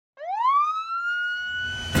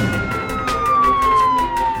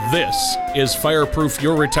This is Fireproof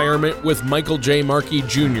Your Retirement with Michael J. Markey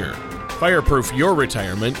Jr. Fireproof Your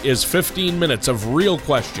Retirement is 15 minutes of real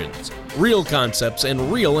questions, real concepts,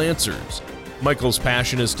 and real answers. Michael's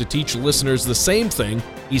passion is to teach listeners the same thing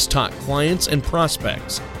he's taught clients and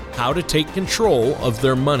prospects, how to take control of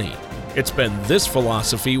their money. It's been this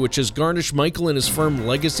philosophy which has garnished Michael and his firm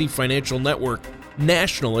Legacy Financial Network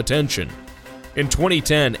national attention. In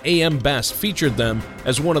 2010, AM Best featured them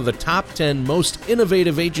as one of the top 10 most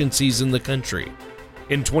innovative agencies in the country.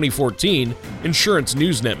 In 2014, Insurance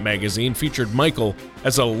Newsnet magazine featured Michael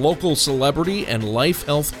as a local celebrity and life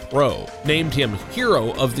health pro, named him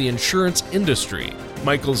Hero of the Insurance Industry.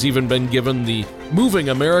 Michael's even been given the Moving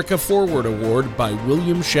America Forward Award by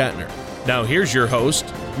William Shatner. Now here's your host,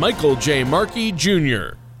 Michael J. Markey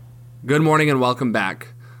Jr. Good morning and welcome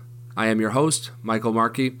back. I am your host, Michael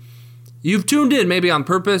Markey. You've tuned in maybe on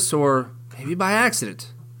purpose or maybe by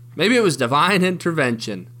accident. Maybe it was divine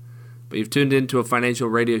intervention. But you've tuned into a financial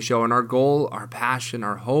radio show, and our goal, our passion,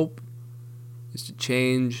 our hope is to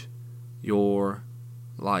change your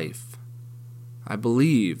life. I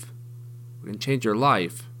believe we can change your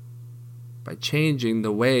life by changing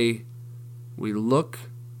the way we look,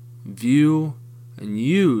 view, and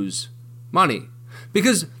use money.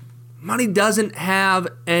 Because money doesn't have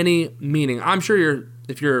any meaning. I'm sure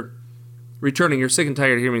if you're returning, you're sick and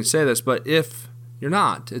tired of hearing me say this, but if you're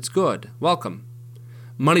not, it's good. Welcome.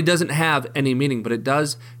 Money doesn't have any meaning, but it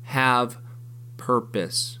does have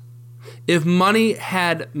purpose. If money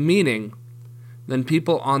had meaning, then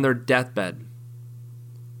people on their deathbed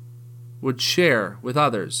would share with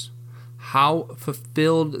others how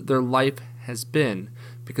fulfilled their life has been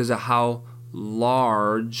because of how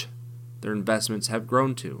large their investments have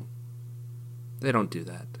grown to. They don't do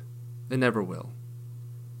that. They never will.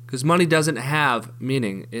 Because money doesn't have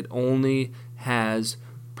meaning. It only has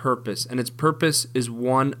purpose. And its purpose is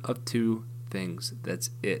one of two things. That's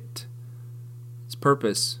it. Its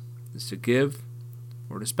purpose is to give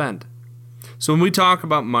or to spend. So when we talk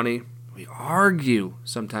about money, we argue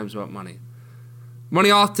sometimes about money.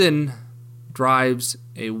 Money often drives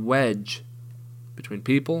a wedge between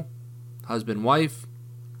people, husband, wife,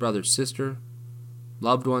 brother, sister,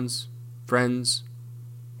 loved ones, friends,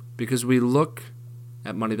 because we look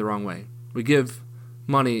at money the wrong way. We give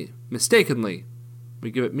money mistakenly. We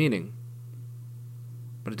give it meaning.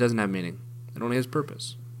 But it doesn't have meaning. It only has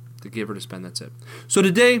purpose. To give or to spend, that's it. So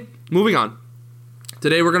today, moving on.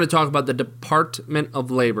 Today we're going to talk about the Department of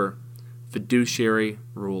Labor fiduciary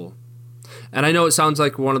rule. And I know it sounds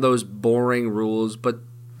like one of those boring rules, but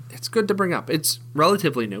it's good to bring up. It's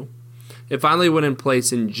relatively new. It finally went in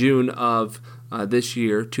place in June of this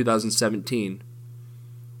year, 2017.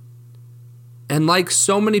 And like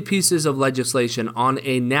so many pieces of legislation on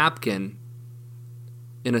a napkin,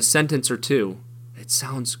 in a sentence or two, it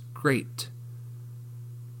sounds great.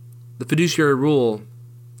 The fiduciary rule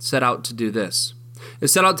set out to do this. It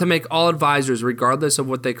set out to make all advisors, regardless of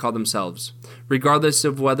what they call themselves, regardless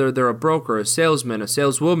of whether they're a broker, a salesman, a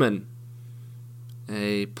saleswoman,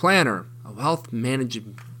 a planner, a wealth manager,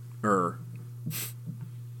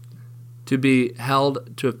 to be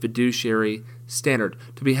held to a fiduciary standard,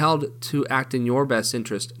 to be held to act in your best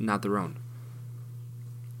interest, not their own.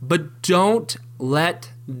 But don't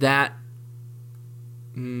let that...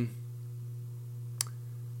 we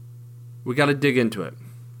got to dig into it.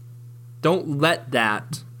 Don't let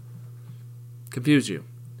that confuse you,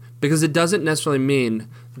 because it doesn't necessarily mean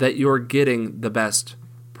that you're getting the best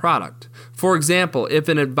product. For example, if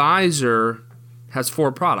an advisor has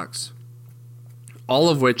 4 products, all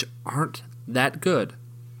of which aren't that good,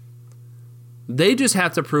 they just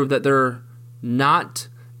have to prove that they're not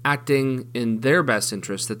acting in their best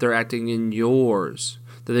interest, that they're acting in yours,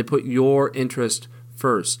 that they put your interest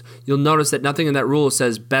first. You'll notice that nothing in that rule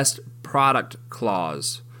says best product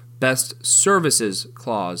clause, best services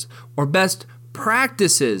clause, or best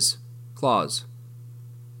practices clause.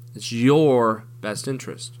 It's your best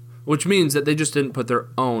interest, which means that they just didn't put their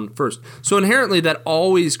own first. So inherently, that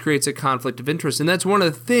always creates a conflict of interest. And that's one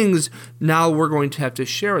of the things now we're going to have to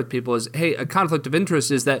share with people is, hey, a conflict of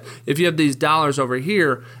interest is that if you have these dollars over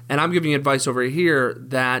here and I'm giving you advice over here,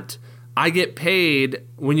 that I get paid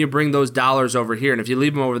when you bring those dollars over here. And if you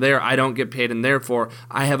leave them over there, I don't get paid. And therefore,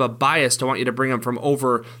 I have a bias to want you to bring them from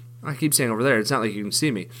over. I keep saying over there. It's not like you can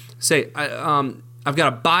see me. Say, I've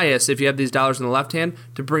got a bias if you have these dollars in the left hand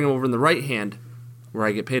to bring them over in the right hand, where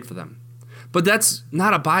I get paid for them. But that's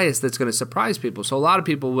not a bias that's going to surprise people. So a lot of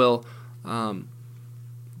people will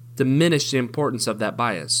diminish the importance of that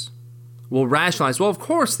bias. Will rationalize, well, of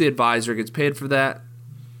course the advisor gets paid for that.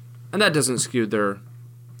 And that doesn't skew their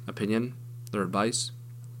opinion, their advice.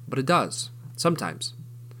 But it does, sometimes.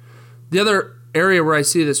 The other area where I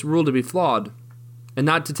see this rule to be flawed, and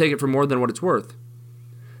not to take it for more than what it's worth,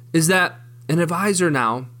 is that an advisor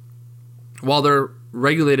now, while they're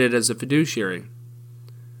regulated as a fiduciary,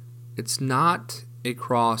 it's not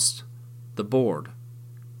across the board.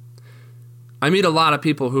 I meet a lot of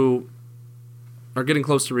people who are getting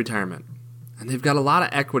close to retirement, and they've got a lot of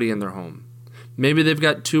equity in their home. Maybe they've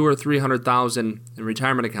got $200,000 or $300,000 in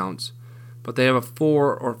retirement accounts, but they have a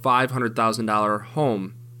 $400,000 or $500,000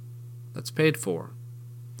 home that's paid for.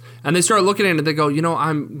 And they start looking at it and they go,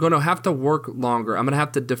 I'm going to have to work longer. I'm going to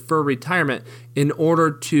have to defer retirement in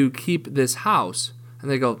order to keep this house.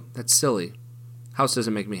 And they go, that's silly. House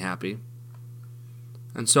doesn't make me happy.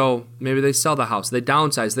 And so maybe they sell the house. They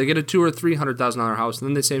downsize. They get a $200,000 or $300,000 house. And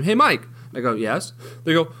then they say, hey, Mike. I go, yes.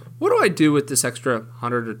 They go, what do I do with this extra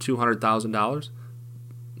 $100,000 or $200,000?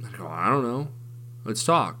 I go, I don't know. Let's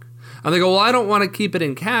talk. And they go, well, I don't want to keep it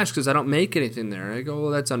in cash because I don't make anything there. I go,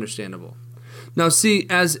 well, that's understandable. Now, see,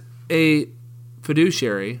 as a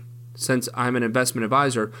fiduciary, since I'm an investment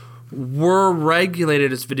advisor, we're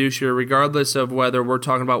regulated as fiduciary regardless of whether we're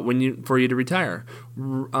talking about for you to retire.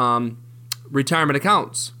 Retirement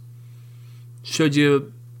accounts. Should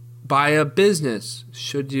you buy a business?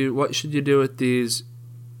 What should you do with these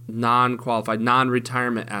non-qualified,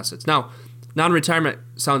 non-retirement assets? Now, non-retirement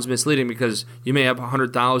sounds misleading because you may have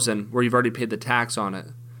 $100,000 where you've already paid the tax on it,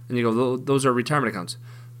 and you go, those are retirement accounts.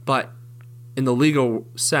 But in the legal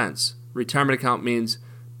sense, retirement account means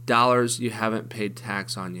dollars you haven't paid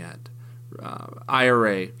tax on yet.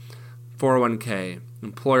 IRA, 401k,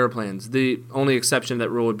 employer plans. The only exception to that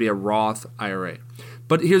rule would be a Roth IRA.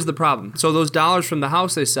 But here's the problem. So those dollars from the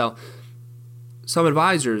house they sell, some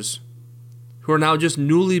advisors who are now just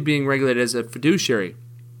newly being regulated as a fiduciary,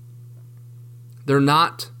 they're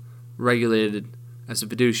not regulated as a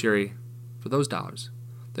fiduciary for those dollars.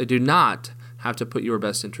 They do not have to put your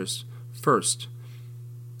best interests first.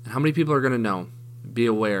 And how many people are going to know, be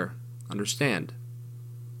aware, understand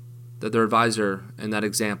that their advisor in that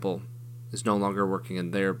example is no longer working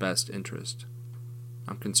in their best interest?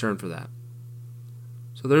 I'm concerned for that.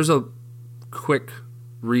 So there's a quick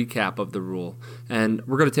recap of the rule, and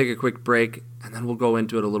we're going to take a quick break, and then we'll go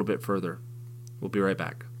into it a little bit further. We'll be right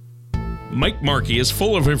back. Mike Markey is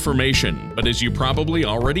full of information, but as you probably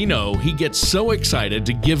already know, he gets so excited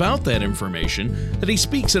to give out that information that he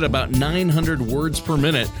speaks at about 900 words per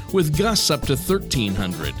minute with gusts up to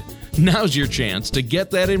 1,300. Now's your chance to get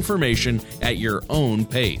that information at your own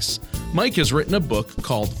pace. Mike has written a book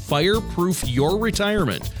called Fireproof Your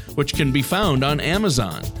Retirement, which can be found on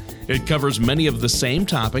Amazon. It covers many of the same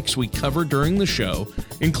topics we covered during the show,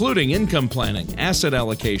 including income planning, asset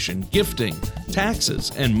allocation, gifting,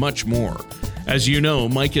 taxes, and much more. As you know,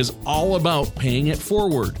 Mike is all about paying it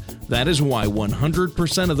forward. That is why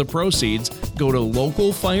 100% of the proceeds go to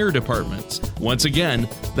local fire departments. Once again,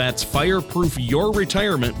 that's Fireproof Your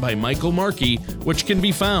Retirement by Michael Markey, which can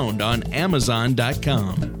be found on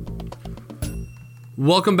Amazon.com.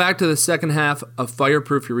 Welcome back to the second half of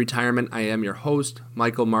Fireproof Your Retirement. I am your host,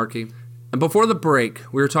 Michael Markey. And before the break,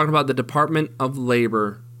 we were talking about the Department of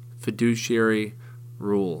Labor fiduciary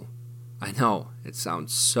rule. I know, it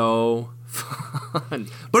sounds so fun.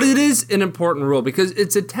 But it is an important rule because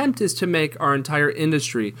its attempt is to make our entire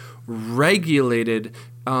industry regulated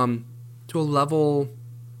to a level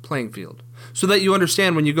playing field, so that you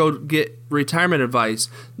understand when you go get retirement advice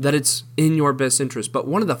that it's in your best interest. But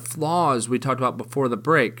one of the flaws we talked about before the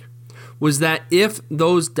break was that if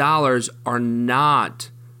those dollars are not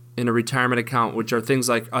in a retirement account, which are things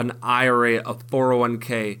like an IRA, a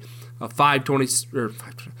 401k, a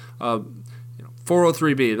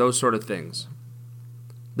 403b, those sort of things,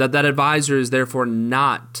 that advisor is therefore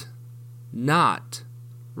not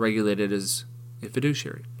regulated as a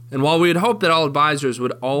fiduciary. And while we would hope that all advisors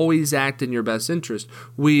would always act in your best interest,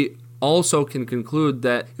 we also can conclude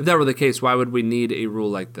that if that were the case, why would we need a rule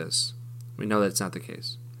like this? We know that's not the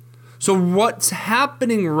case. So what's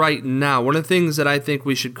happening right now, one of the things that I think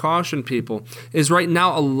we should caution people is right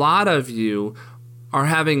now a lot of you are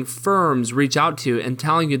having firms reach out to you and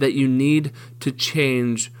telling you that you need to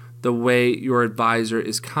change the way your advisor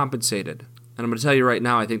is compensated. And I'm going to tell you right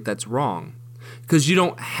now, I think that's wrong. Because you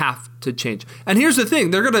don't have to change. And here's the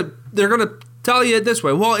thing, they're gonna tell you it this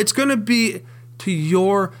way. Well, it's gonna be to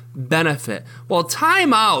your benefit. Well,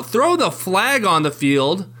 time out. Throw the flag on the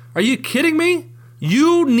field. Are you kidding me?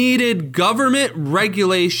 You needed government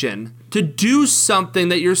regulation to do something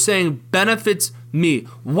that you're saying benefits me.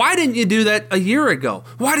 Why didn't you do that a year ago?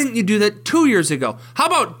 Why didn't you do that 2 years ago? How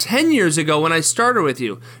about 10 years ago when I started with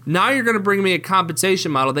you? Now you're gonna bring me a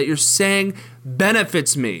compensation model that you're saying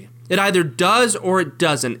benefits me. It either does or it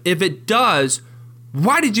doesn't. If it does,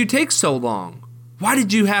 Why did you take so long? Why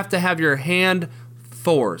did you have to have your hand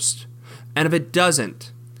forced? And if it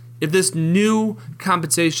doesn't, if this new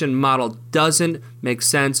compensation model doesn't make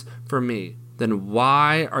sense for me, then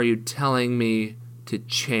why are you telling me to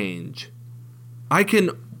change? I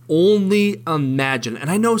can only imagine, and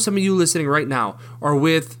I know some of you listening right now are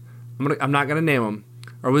with, I'm not going to name them,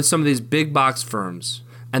 are with some of these big box firms,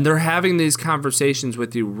 and they're having these conversations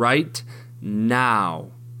with you right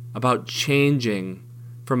now about changing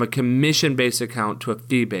from a commission-based account to a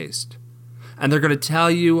fee-based. And they're going to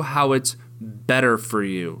tell you how it's better for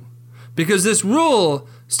you. Because this rule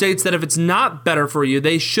states that if it's not better for you,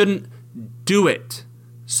 they shouldn't do it.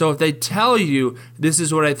 So if they tell you, this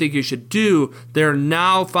is what I think you should do, they're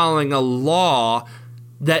now following a law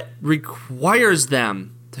that requires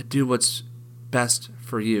them to do what's best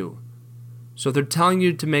for you. So if they're telling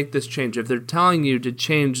you to make this change, if they're telling you to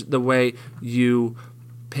change the way you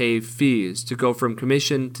pay fees, to go from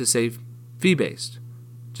commission to, say, fee-based,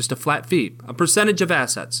 just a flat fee, a percentage of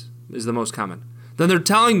assets is the most common, then they're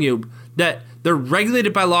telling you that they're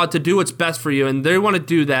regulated by law to do what's best for you, and they want to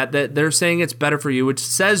do that they're saying it's better for you, which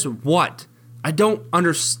says what? I don't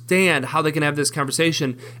understand how they can have this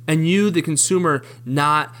conversation and you, the consumer,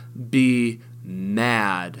 not be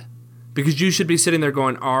mad. Because you should be sitting there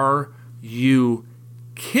going, are you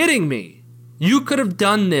kidding me? You could have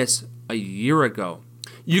done this a year ago.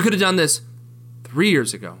 You could have done this 3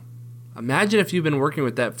 years ago. Imagine if you've been working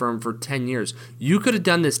with that firm for 10 years. You could have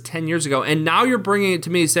done this 10 years ago, and now you're bringing it to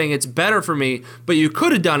me saying it's better for me, but you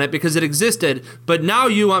could have done it because it existed, but now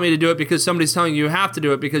you want me to do it because somebody's telling you have to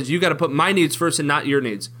do it because you got to put my needs first and not your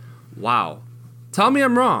needs. Wow. Tell me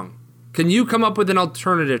I'm wrong. Can you come up with an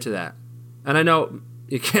alternative to that? And I know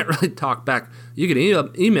you can't really talk back. You can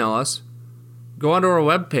email us. Go onto our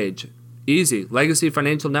webpage. Easy.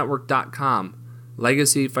 LegacyFinancialNetwork.com.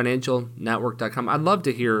 LegacyFinancialNetwork.com. I'd love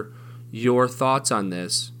to hear your thoughts on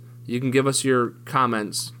this. You can give us your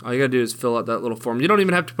comments. All you got to do is fill out that little form. You don't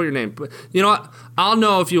even have to put your name. But you know what? I'll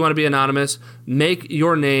know if you want to be anonymous. Make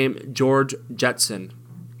your name George Jetson.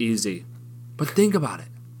 Easy. But think about it.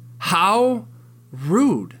 How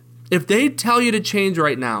rude. If they tell you to change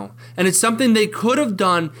right now, and it's something they could have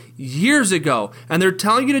done years ago, and they're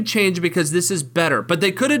telling you to change because this is better, but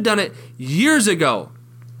they could have done it years ago,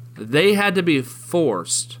 they had to be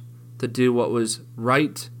forced to do what was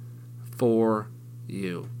right for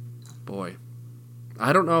you. Boy,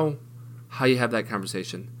 I don't know how you have that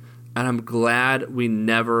conversation, and I'm glad we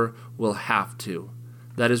never will have to.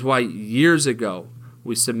 That is why years ago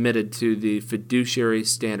we submitted to the fiduciary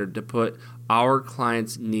standard to put our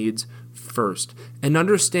clients' needs first. And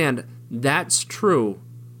understand that's true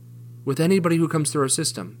with anybody who comes through our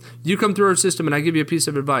system. You come through our system and I give you a piece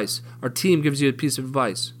of advice. Our team gives you a piece of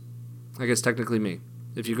advice. I guess technically me,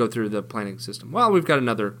 if you go through the planning system. Well, we've got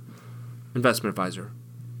another investment advisor.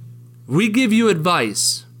 We give you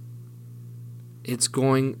advice. It's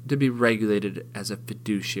going to be regulated as a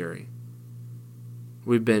fiduciary.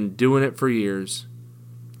 We've been doing it for years.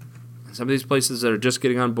 Some of these places that are just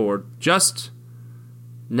getting on board, just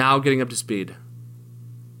now getting up to speed.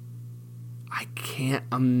 I can't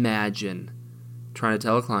imagine trying to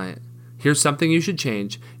tell a client, here's something you should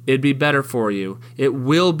change. It'd be better for you. It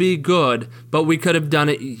will be good, but we could have done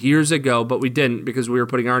it years ago, but we didn't because we were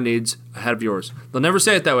putting our needs ahead of yours. They'll never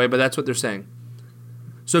say it that way, but that's what they're saying.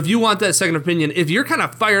 So if you want that second opinion, if you're kind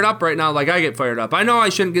of fired up right now like I get fired up, I know I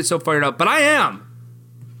shouldn't get so fired up, but I am.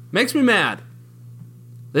 Makes me mad.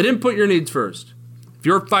 They didn't put your needs first. If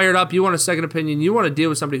you're fired up, you want a second opinion, you want to deal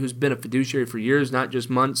with somebody who's been a fiduciary for years, not just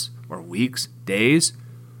months or weeks, days,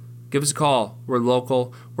 give us a call. We're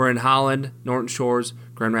local. We're in Holland, Norton Shores,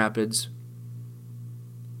 Grand Rapids.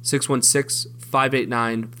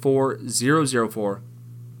 616-589-4004.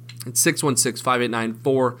 It's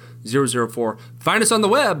 616-589-4004. Find us on the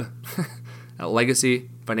web at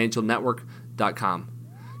LegacyFinancialNetwork.com.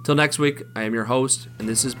 Till next week, I am your host, and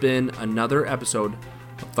this has been another episode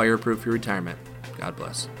of Fireproof Your Retirement. God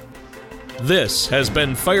bless. This has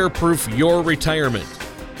been Fireproof Your Retirement.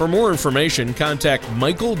 For more information, contact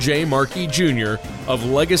Michael J. Markey Jr. of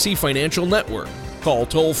Legacy Financial Network. Call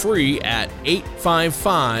toll-free at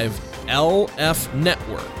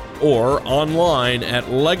 855-LF-NETWORK or online at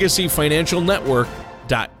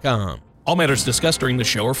LegacyFinancialNetwork.com. All matters discussed during the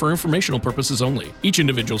show are for informational purposes only. Each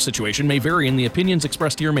individual situation may vary, and the opinions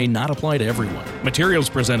expressed here may not apply to everyone. Materials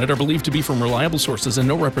presented are believed to be from reliable sources, and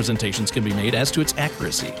no representations can be made as to its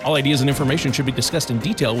accuracy. All ideas and information should be discussed in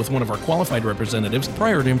detail with one of our qualified representatives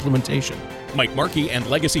prior to implementation. Mike Markey and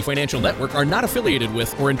Legacy Financial Network are not affiliated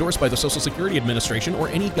with or endorsed by the Social Security Administration or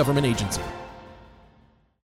any government agency.